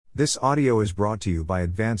This audio is brought to you by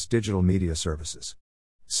Advanced Digital Media Services.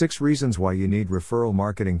 6 reasons why you need referral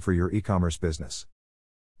marketing for your e-commerce business.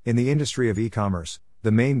 In the industry of e-commerce,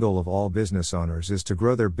 the main goal of all business owners is to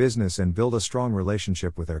grow their business and build a strong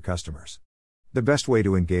relationship with their customers. The best way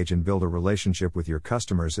to engage and build a relationship with your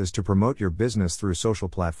customers is to promote your business through social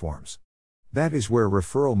platforms. That is where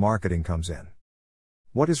referral marketing comes in.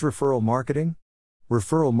 What is referral marketing?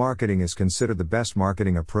 Referral marketing is considered the best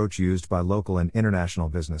marketing approach used by local and international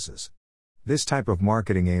businesses. This type of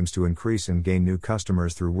marketing aims to increase and gain new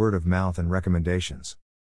customers through word of mouth and recommendations.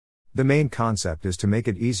 The main concept is to make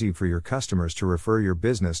it easy for your customers to refer your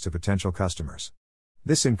business to potential customers.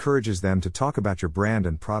 This encourages them to talk about your brand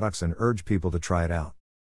and products and urge people to try it out.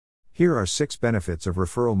 Here are 6 benefits of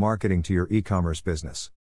referral marketing to your e-commerce business.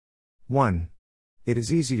 1. It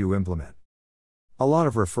is easy to implement. A lot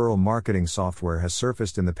of referral marketing software has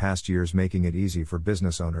surfaced in the past years, making it easy for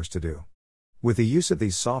business owners to do. With the use of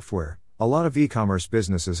these software, a lot of e-commerce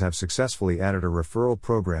businesses have successfully added a referral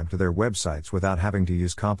program to their websites without having to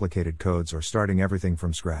use complicated codes or starting everything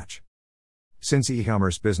from scratch. Since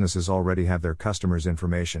e-commerce businesses already have their customers'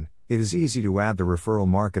 information, it is easy to add the referral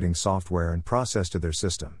marketing software and process to their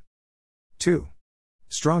system. 2.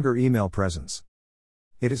 Stronger email presence.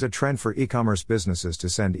 It is a trend for e-commerce businesses to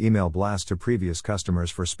send email blasts to previous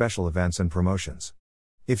customers for special events and promotions.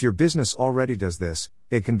 If your business already does this,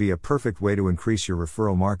 it can be a perfect way to increase your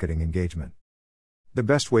referral marketing engagement. The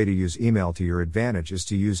best way to use email to your advantage is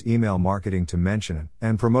to use email marketing to mention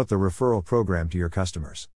and promote the referral program to your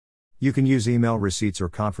customers. You can use email receipts or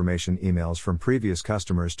confirmation emails from previous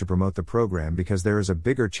customers to promote the program because there is a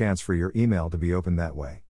bigger chance for your email to be opened that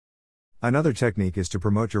way. Another technique is to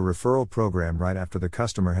promote your referral program right after the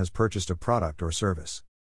customer has purchased a product or service.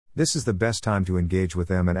 This is the best time to engage with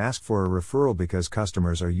them and ask for a referral because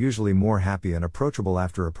customers are usually more happy and approachable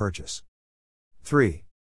after a purchase. 3.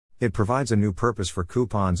 It provides a new purpose for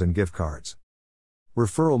coupons and gift cards.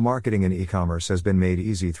 Referral marketing in e-commerce has been made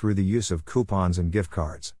easy through the use of coupons and gift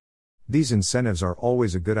cards. These incentives are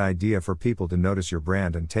always a good idea for people to notice your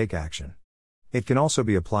brand and take action. It can also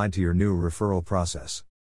be applied to your new referral process.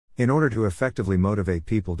 In order to effectively motivate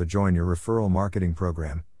people to join your referral marketing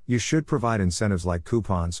program, you should provide incentives like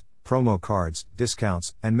coupons, promo cards,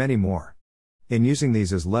 discounts, and many more. In using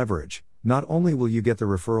these as leverage, not only will you get the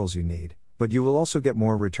referrals you need, but you will also get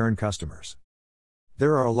more return customers.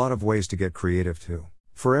 There are a lot of ways to get creative too.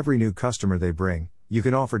 For every new customer they bring, you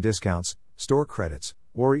can offer discounts, store credits,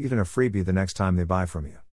 or even a freebie the next time they buy from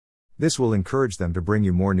you. This will encourage them to bring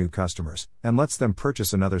you more new customers, and lets them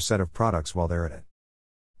purchase another set of products while they're at it.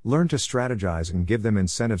 Learn to strategize and give them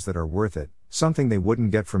incentives that are worth it, something they wouldn't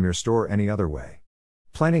get from your store any other way.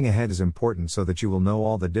 Planning ahead is important so that you will know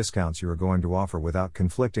all the discounts you are going to offer without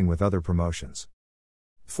conflicting with other promotions.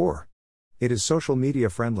 4. It is social media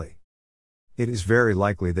friendly. It is very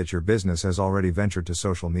likely that your business has already ventured to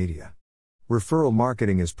social media. Referral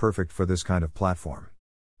marketing is perfect for this kind of platform.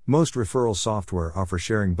 Most referral software offer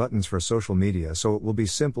sharing buttons for social media, so it will be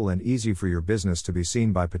simple and easy for your business to be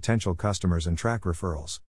seen by potential customers and track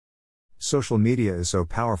referrals. Social media is so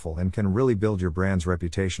powerful and can really build your brand's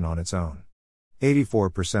reputation on its own.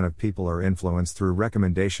 84% of people are influenced through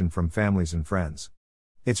recommendation from families and friends.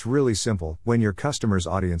 It's really simple. When your customer's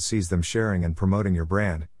audience sees them sharing and promoting your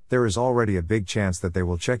brand, there is already a big chance that they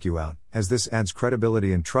will check you out, as this adds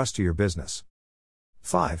credibility and trust to your business.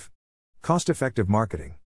 5. Cost-effective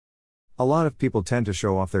marketing. A lot of people tend to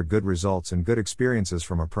show off their good results and good experiences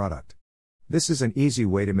from a product. This is an easy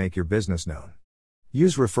way to make your business known.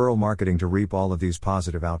 Use referral marketing to reap all of these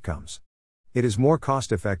positive outcomes. It is more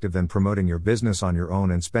cost-effective than promoting your business on your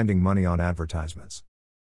own and spending money on advertisements.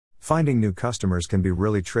 Finding new customers can be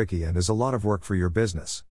really tricky and is a lot of work for your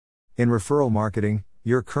business. In referral marketing,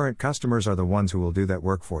 your current customers are the ones who will do that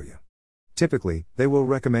work for you. Typically, they will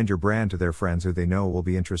recommend your brand to their friends who they know will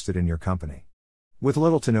be interested in your company. With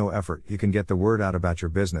little to no effort, you can get the word out about your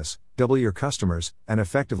business, double your customers, and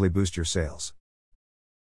effectively boost your sales.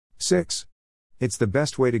 6. It's the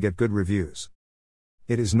best way to get good reviews.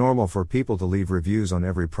 It is normal for people to leave reviews on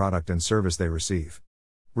every product and service they receive.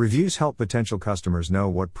 Reviews help potential customers know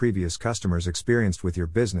what previous customers experienced with your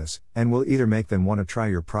business, and will either make them want to try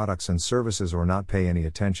your products and services or not pay any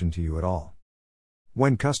attention to you at all.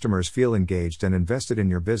 When customers feel engaged and invested in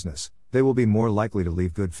your business, they will be more likely to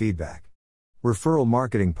leave good feedback. Referral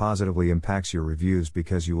marketing positively impacts your reviews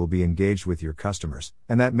because you will be engaged with your customers,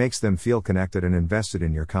 and that makes them feel connected and invested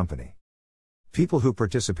in your company. People who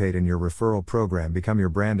participate in your referral program become your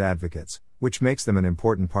brand advocates, which makes them an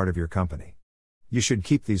important part of your company. You should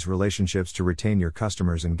keep these relationships to retain your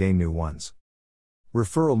customers and gain new ones.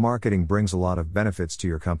 Referral marketing brings a lot of benefits to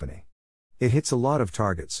your company. It hits a lot of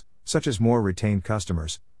targets, such as more retained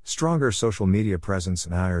customers, stronger social media presence,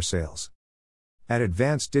 and higher sales. At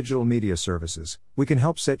Advanced Digital Media Services, we can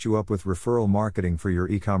help set you up with referral marketing for your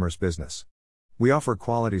e-commerce business. We offer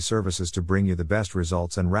quality services to bring you the best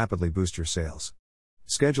results and rapidly boost your sales.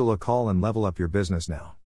 Schedule a call and level up your business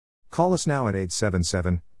now. Call us now at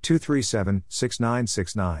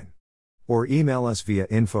 877-237-6969. Or email us via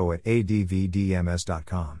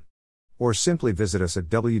info@advdms.com. Or simply visit us at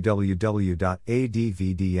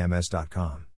www.advdms.com.